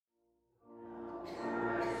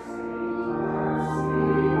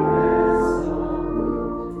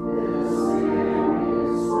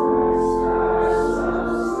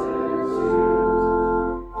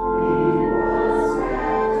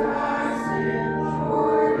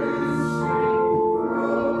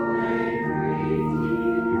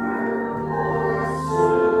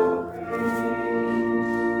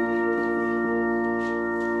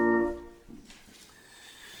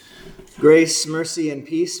Grace, mercy, and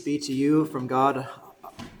peace be to you from God,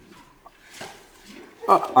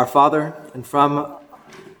 our Father, and from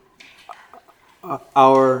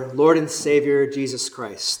our Lord and Savior, Jesus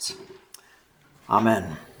Christ.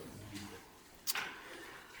 Amen.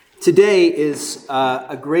 Today is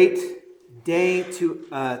a great day to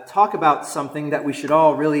talk about something that we should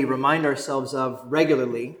all really remind ourselves of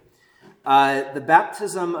regularly. The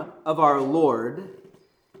baptism of our Lord.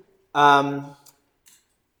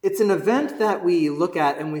 It's an event that we look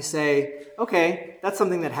at and we say, okay, that's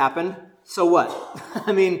something that happened, so what?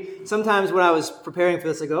 I mean, sometimes when I was preparing for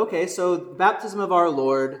this, I go, okay, so the baptism of our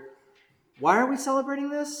Lord, why are we celebrating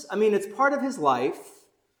this? I mean, it's part of his life,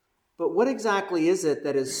 but what exactly is it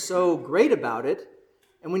that is so great about it?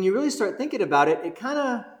 And when you really start thinking about it, it kind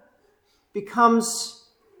of becomes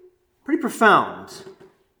pretty profound.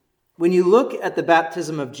 When you look at the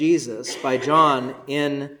baptism of Jesus by John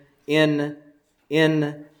in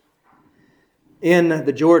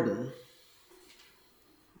the Jordan,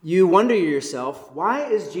 you wonder to yourself, why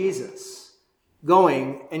is Jesus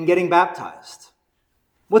going and getting baptized?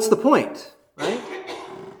 What's the point, right?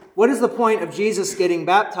 What is the point of Jesus getting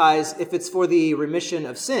baptized if it's for the remission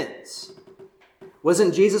of sins?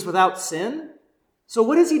 Wasn't Jesus without sin? So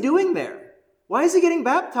what is he doing there? Why is he getting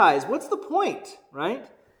baptized? What's the point, right?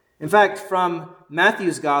 In fact, from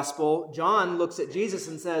Matthew's gospel, John looks at Jesus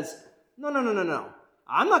and says, No.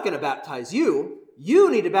 I'm not going to baptize you.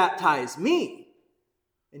 You need to baptize me.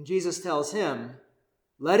 And Jesus tells him,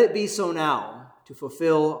 let it be so now to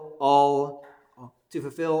fulfill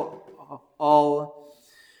all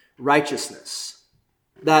righteousness.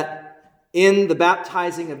 That in the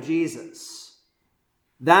baptizing of Jesus,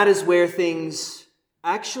 that is where things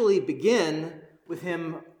actually begin with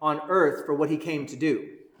him on earth for what he came to do,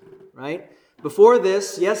 right? Before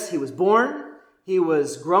this, yes, he was born, he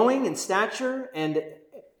was growing in stature and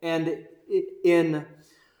in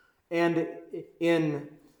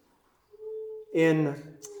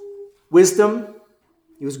wisdom.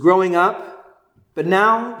 He was growing up, but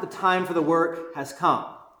now the time for the work has come.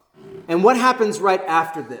 And what happens right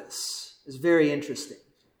after this is very interesting.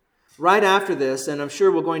 Right after this, and I'm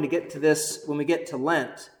sure we're going to get to this when we get to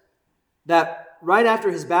Lent, that right after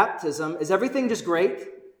his baptism, is everything just great?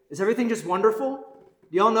 Is everything just wonderful?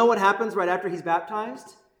 Do y'all know what happens right after he's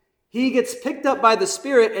baptized? He gets picked up by the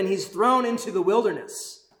Spirit and he's thrown into the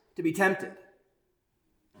wilderness to be tempted.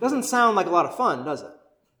 Doesn't sound like a lot of fun, does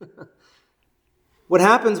it? What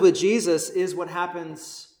happens with Jesus is what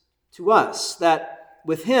happens to us. That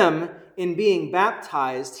with him, in being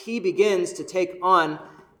baptized, he begins to take on,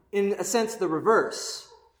 in a sense, the reverse.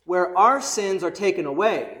 Where our sins are taken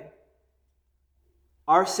away,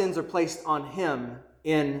 our sins are placed on him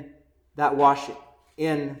in that washing,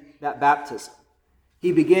 in that baptism.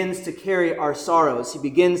 He begins to carry our sorrows. He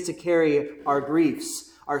begins to carry our griefs,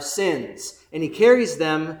 our sins, and he carries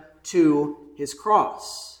them to his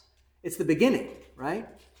cross. It's the beginning, right?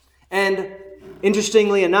 And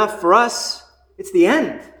interestingly enough, for us, it's the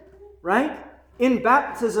end, right? In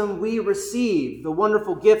baptism, we receive the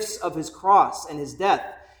wonderful gifts of his cross and his death,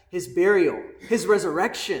 his burial, his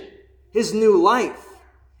resurrection, his new life.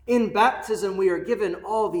 In baptism, we are given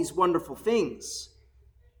all these wonderful things.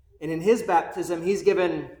 And in his baptism, he's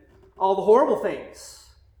given all the horrible things,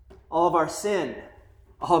 all of our sin,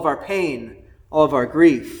 all of our pain, all of our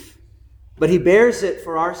grief. But he bears it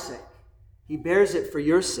for our sake. He bears it for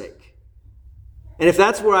your sake. And if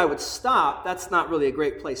that's where I would stop, that's not really a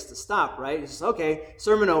great place to stop, right? It's just, okay,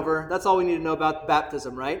 sermon over. That's all we need to know about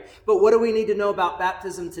baptism, right? But what do we need to know about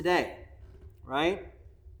baptism today, right?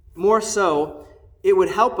 More so, it would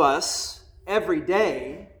help us every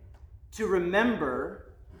day to remember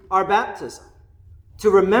our baptism,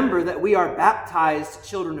 to remember that we are baptized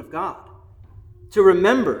children of God, to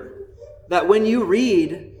remember that when you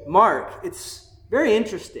read Mark, it's very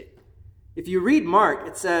interesting. If you read Mark,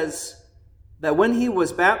 it says that when he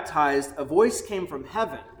was baptized, a voice came from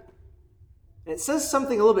heaven. And it says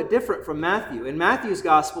something a little bit different from Matthew. In Matthew's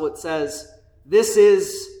gospel, it says, "This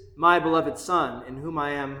is my beloved Son, in whom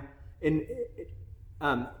I am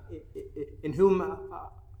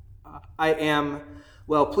I am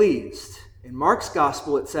well pleased." In Mark's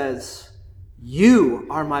gospel, it says, "You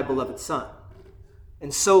are my beloved Son."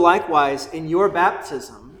 And so likewise, in your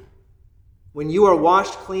baptism, when you are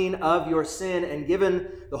washed clean of your sin and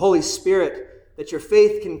given the Holy Spirit, that your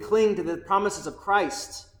faith can cling to the promises of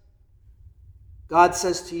Christ, God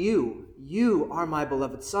says to you, "You are my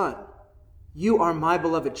beloved Son. You are my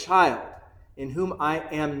beloved child, in whom I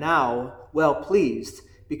am now well pleased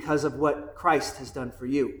because of what Christ has done for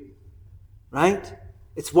you." Right?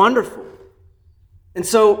 It's wonderful. And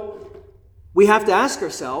so we have to ask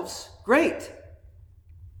ourselves, Great.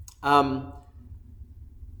 We're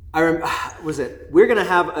going to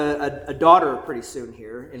have a daughter pretty soon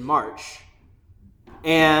here in March.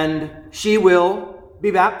 And she will be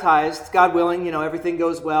baptized, God willing, everything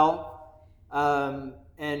goes well.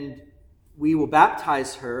 And we will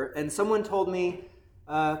baptize her. And someone told me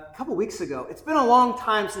a couple weeks ago, it's been a long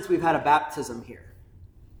time since we've had a baptism here.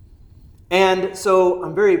 And so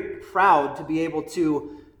I'm very proud to be able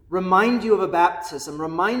to remind you of a baptism,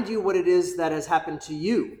 remind you what it is that has happened to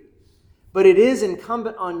you. But it is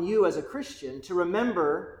incumbent on you as a Christian to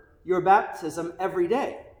remember your baptism every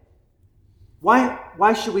day.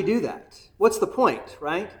 Why should we do that? What's the point,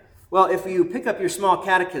 right? Well, if you pick up your small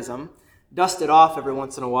catechism, dust it off every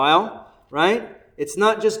once in a while, right? It's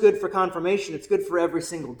not just good for confirmation, it's good for every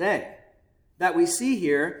single day. That we see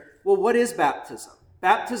here, well, what is baptism?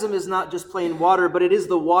 Baptism is not just plain water, but it is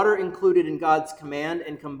the water included in God's command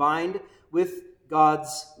and combined with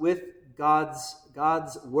God's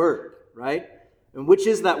word, right? And which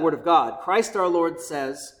is that word of God? Christ our Lord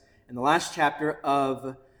says in the last chapter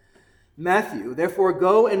of Matthew, "Therefore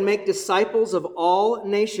go and make disciples of all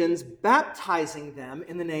nations, baptizing them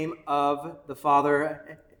in the name of the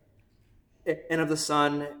Father and of the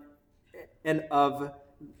Son and of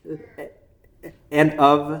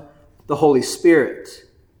the Holy Spirit."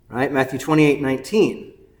 Right? Matthew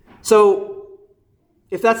 28:19. So,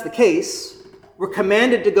 if that's the case, we're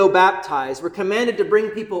commanded to go baptize. We're commanded to bring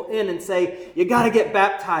people in and say, you got to get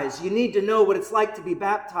baptized. You need to know what it's like to be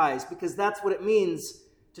baptized, because that's what it means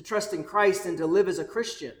to trust in Christ and to live as a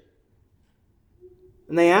Christian.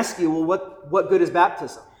 And they ask you, well, what good is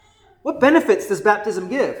baptism? What benefits does baptism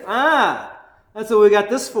give? That's what we got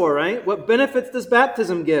this for, right? What benefits does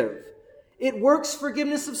baptism give? It works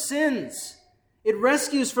forgiveness of sins. It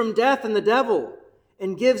rescues from death and the devil,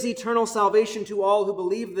 and gives eternal salvation to all who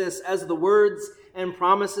believe this, as the words and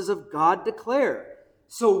promises of God declare.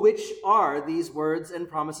 So which are these words and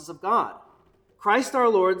promises of God? Christ our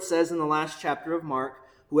Lord says in the last chapter of Mark,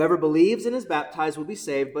 "Whoever believes and is baptized will be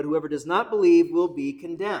saved, but whoever does not believe will be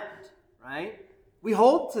condemned." Right? We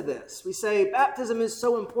hold to this. We say baptism is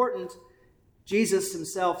so important. Jesus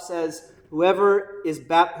himself says, whoever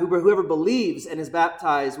believes and is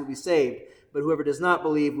baptized will be saved, but whoever does not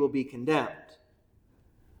believe will be condemned.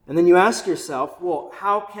 And then you ask yourself, well,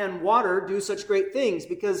 how can water do such great things?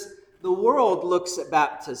 Because the world looks at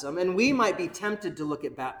baptism, and we might be tempted to look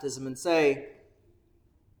at baptism and say,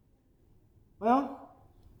 well,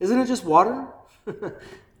 isn't it just water?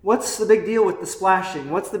 What's the big deal with the splashing?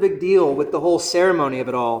 What's the big deal with the whole ceremony of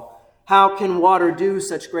it all? How can water do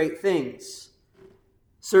such great things?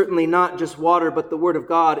 Certainly not just water, but the Word of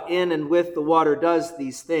God in and with the water does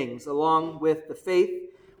these things, along with the faith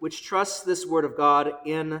which trusts this Word of God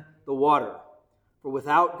in the water. For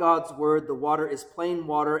without God's Word, the water is plain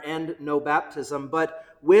water and no baptism. But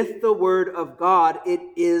with the Word of God, it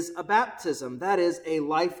is a baptism. That is a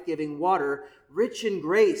life-giving water, rich in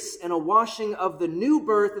grace, and a washing of the new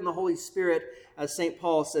birth in the Holy Spirit, as St.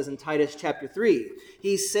 Paul says in Titus chapter 3.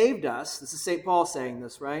 He saved us. This is St. Paul saying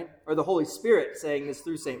this, right? Or the Holy Spirit saying this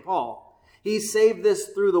through St. Paul. He saved this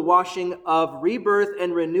through the washing of rebirth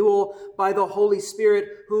and renewal by the Holy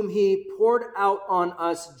Spirit, whom he poured out on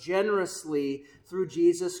us generously through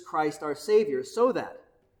Jesus Christ our Savior, so that,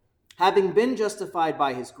 having been justified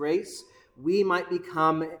by his grace, we might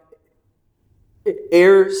become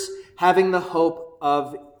heirs, having the hope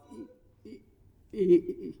of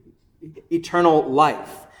eternal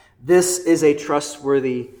life. This is a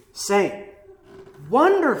trustworthy saying.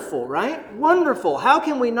 Wonderful, right? Wonderful. How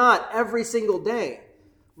can we not every single day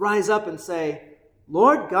rise up and say,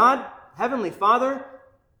 Lord God, Heavenly Father,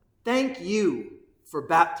 thank you for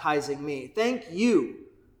baptizing me. Thank you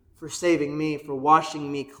for saving me, for washing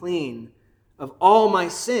me clean of all my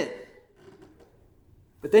sin.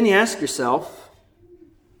 But then you ask yourself,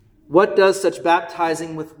 what does such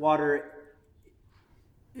baptizing with water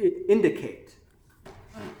indicate?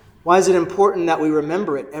 Why is it important that we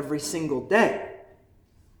remember it every single day?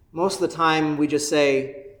 Most of the time we just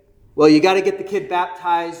say, well, you got to get the kid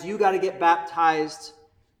baptized, you got to get baptized.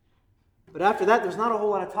 But after that, there's not a whole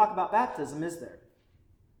lot of talk about baptism, is there?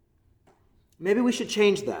 Maybe we should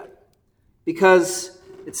change that. Because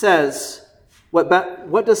it says, what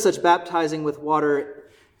does such baptizing with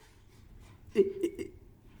water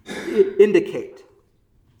indicate?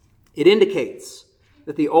 It indicates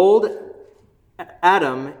that the old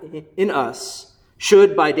Adam in us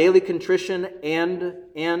should, by daily contrition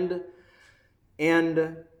and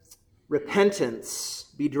repentance,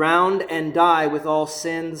 be drowned and die with all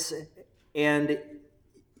sins and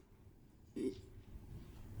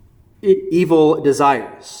evil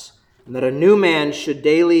desires. and that a new man should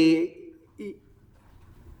daily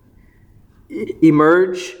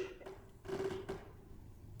emerge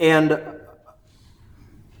and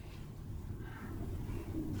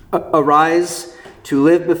arise to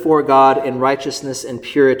live before God in righteousness and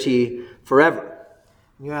purity forever.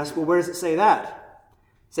 And you ask, well, where does it say that?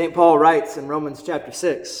 St. Paul writes in Romans chapter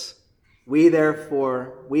 6, we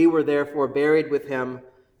were therefore buried with him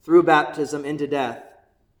through baptism into death,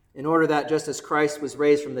 in order that just as Christ was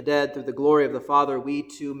raised from the dead through the glory of the Father, we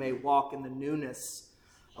too may walk in the newness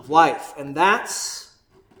of life. And that's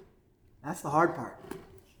the hard part,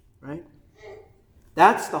 right?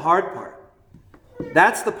 That's the hard part.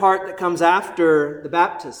 That's the part that comes after the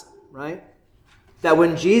baptism, right? That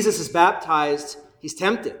when Jesus is baptized, he's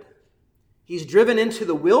tempted. He's driven into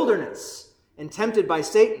the wilderness and tempted by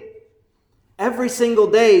Satan. Every single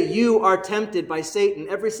day you are tempted by Satan.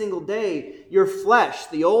 Every single day your flesh,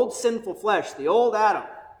 the old sinful flesh, the old Adam,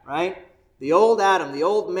 right? The old Adam, the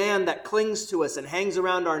old man that clings to us and hangs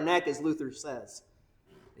around our neck, as Luther says.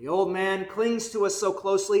 The old man clings to us so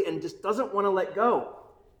closely and just doesn't want to let go.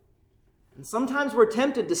 And sometimes we're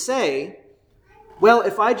tempted to say, well,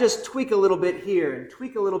 if I just tweak a little bit here and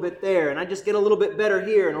tweak a little bit there, and I just get a little bit better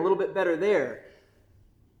here and a little bit better there,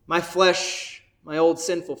 my flesh, my old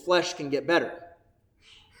sinful flesh can get better.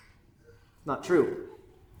 Not true.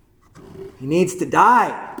 He needs to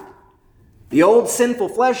die. The old sinful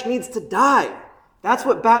flesh needs to die. That's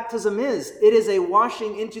what baptism is. It is a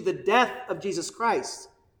washing into the death of Jesus Christ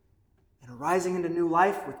and a rising into new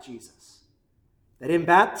life with Jesus. That in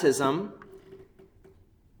baptism,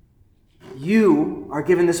 you are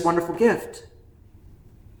given this wonderful gift.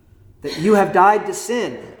 That you have died to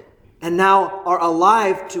sin and now are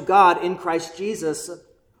alive to God in Christ Jesus,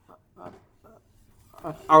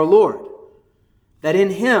 our Lord. That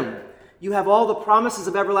in him you have all the promises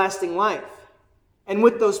of everlasting life. And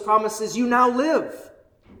with those promises you now live.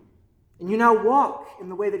 And you now walk in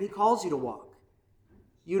the way that he calls you to walk.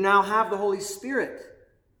 You now have the Holy Spirit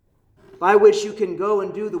by which you can go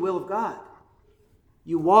and do the will of God.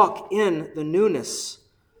 You walk in the newness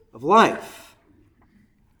of life.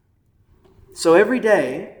 So every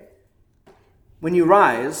day, when you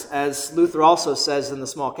rise, as Luther also says in the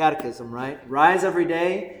Small Catechism, right? Rise every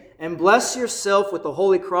day and bless yourself with the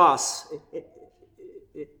Holy Cross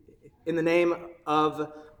in the name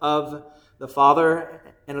of the Father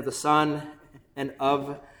and of the Son and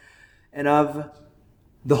of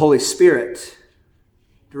the Holy Spirit.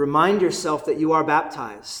 To remind yourself that you are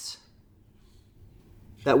baptized.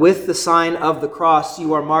 That with the sign of the cross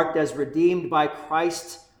you are marked as redeemed by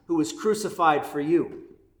Christ who was crucified for you.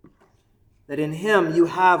 That in him you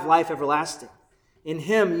have life everlasting. In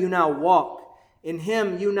him you now walk. In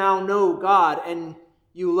him you now know God, and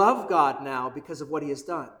you love God now because of what he has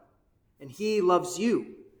done. And he loves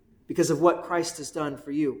you because of what Christ has done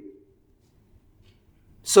for you.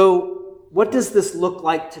 So, what does this look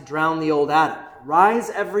like to drown the old Adam? Rise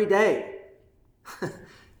every day.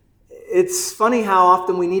 It's funny how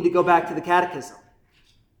often we need to go back to the catechism.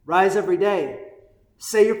 Rise every day.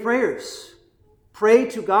 Say your prayers. Pray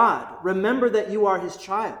to God. Remember that you are his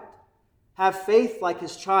child. Have faith like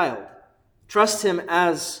his child. Trust him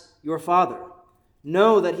as your Father.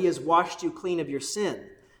 Know that he has washed you clean of your sin.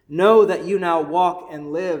 Know that you now walk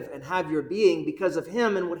and live and have your being because of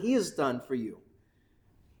him and what he has done for you.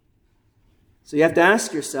 So you have to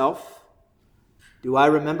ask yourself, do I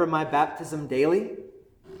remember my baptism daily?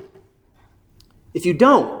 If you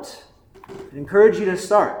don't, I encourage you to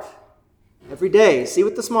start every day. See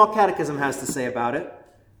what the Small Catechism has to say about it.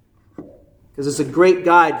 Because it's a great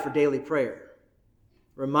guide for daily prayer.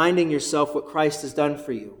 Reminding yourself what Christ has done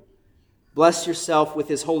for you. Bless yourself with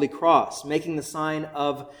his holy cross, making the sign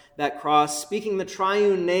of that cross, speaking the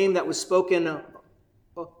triune name that was spoken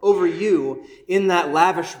over you in that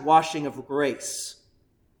lavish washing of grace.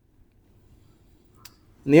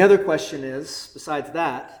 And the other question is, besides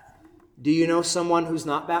that, do you know someone who's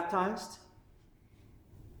not baptized?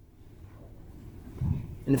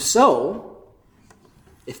 And if so,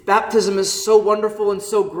 if baptism is so wonderful and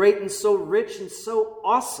so great and so rich and so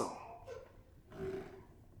awesome,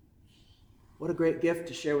 what a great gift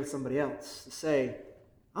to share with somebody else. To say,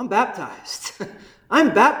 I'm baptized.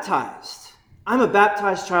 I'm baptized. I'm a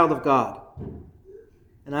baptized child of God.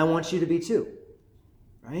 And I want you to be too.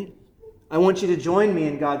 Right? I want you to join me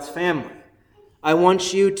in God's family. I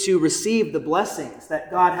want you to receive the blessings that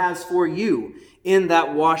God has for you in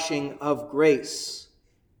that washing of grace.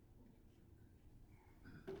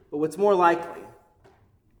 But what's more likely?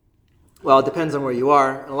 Well, it depends on where you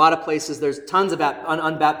are. In a lot of places, there's tons of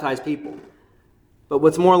unbaptized people. But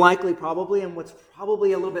what's more likely probably, and what's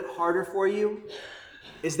probably a little bit harder for you,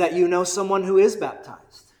 is that you know someone who is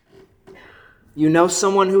baptized. You know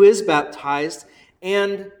someone who is baptized,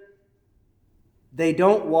 and they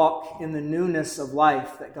don't walk in the newness of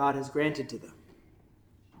life that God has granted to them.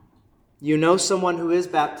 You know someone who is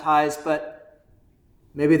baptized, but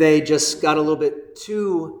maybe they just got a little bit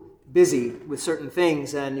too busy with certain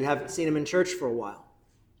things and you haven't seen them in church for a while.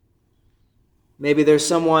 Maybe there's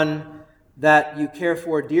someone that you care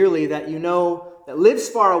for dearly that you know that lives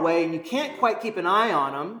far away and you can't quite keep an eye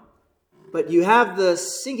on them, but you have the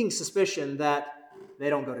sinking suspicion that they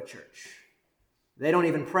don't go to church. They don't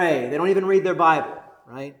even pray. They don't even read their Bible,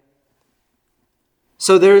 right?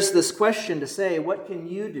 So there's this question to say, what can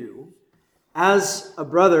you do as a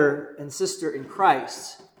brother and sister in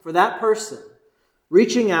Christ for that person,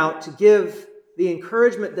 reaching out to give the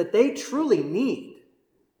encouragement that they truly need,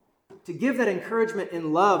 to give that encouragement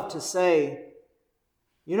in love to say,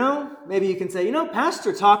 maybe you can say,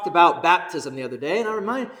 Pastor talked about baptism the other day,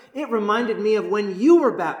 and it reminded me of when you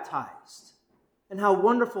were baptized and how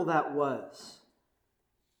wonderful that was.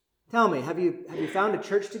 Tell me, have you found a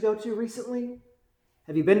church to go to recently?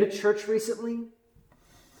 Have you been to church recently?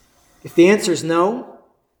 If the answer is no,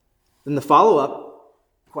 then the follow-up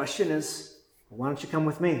question is, why don't you come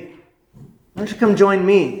with me? Why don't you come join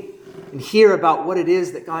me and hear about what it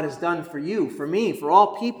is that God has done for you, for me, for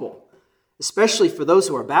all people, especially for those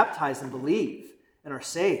who are baptized and believe and are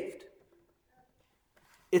saved.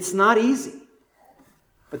 It's not easy.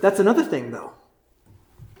 But that's another thing, though.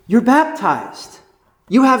 You're baptized.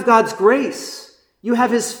 You have God's grace. You have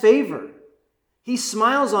His favor. He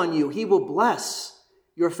smiles on you. He will bless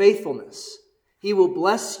your faithfulness. He will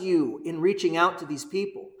bless you in reaching out to these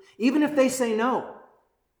people, even if they say no,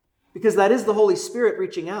 because that is the Holy Spirit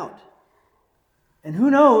reaching out. And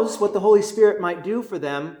who knows what the Holy Spirit might do for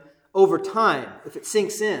them over time, if it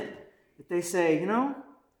sinks in. If they say,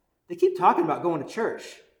 they keep talking about going to church.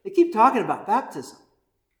 They keep talking about baptism.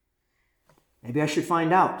 Maybe I should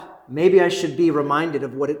find out. Maybe I should be reminded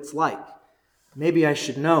of what it's like. Maybe I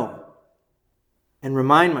should know and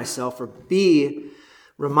remind myself, or be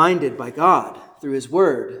reminded by God through His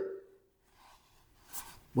Word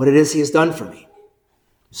what it is He has done for me,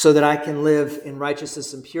 so that I can live in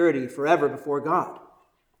righteousness and purity forever before God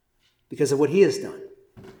because of what He has done.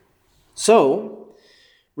 So,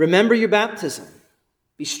 remember your baptism.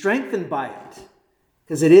 Be strengthened by it,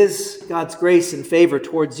 because it is God's grace and favor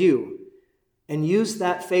towards you. And use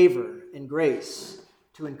that favor and grace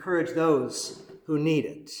to encourage those who need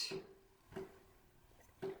it.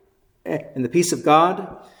 And the peace of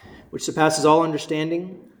God, which surpasses all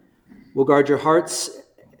understanding, will guard your hearts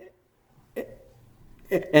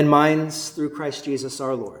and minds through Christ Jesus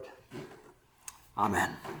our Lord.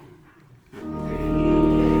 Amen.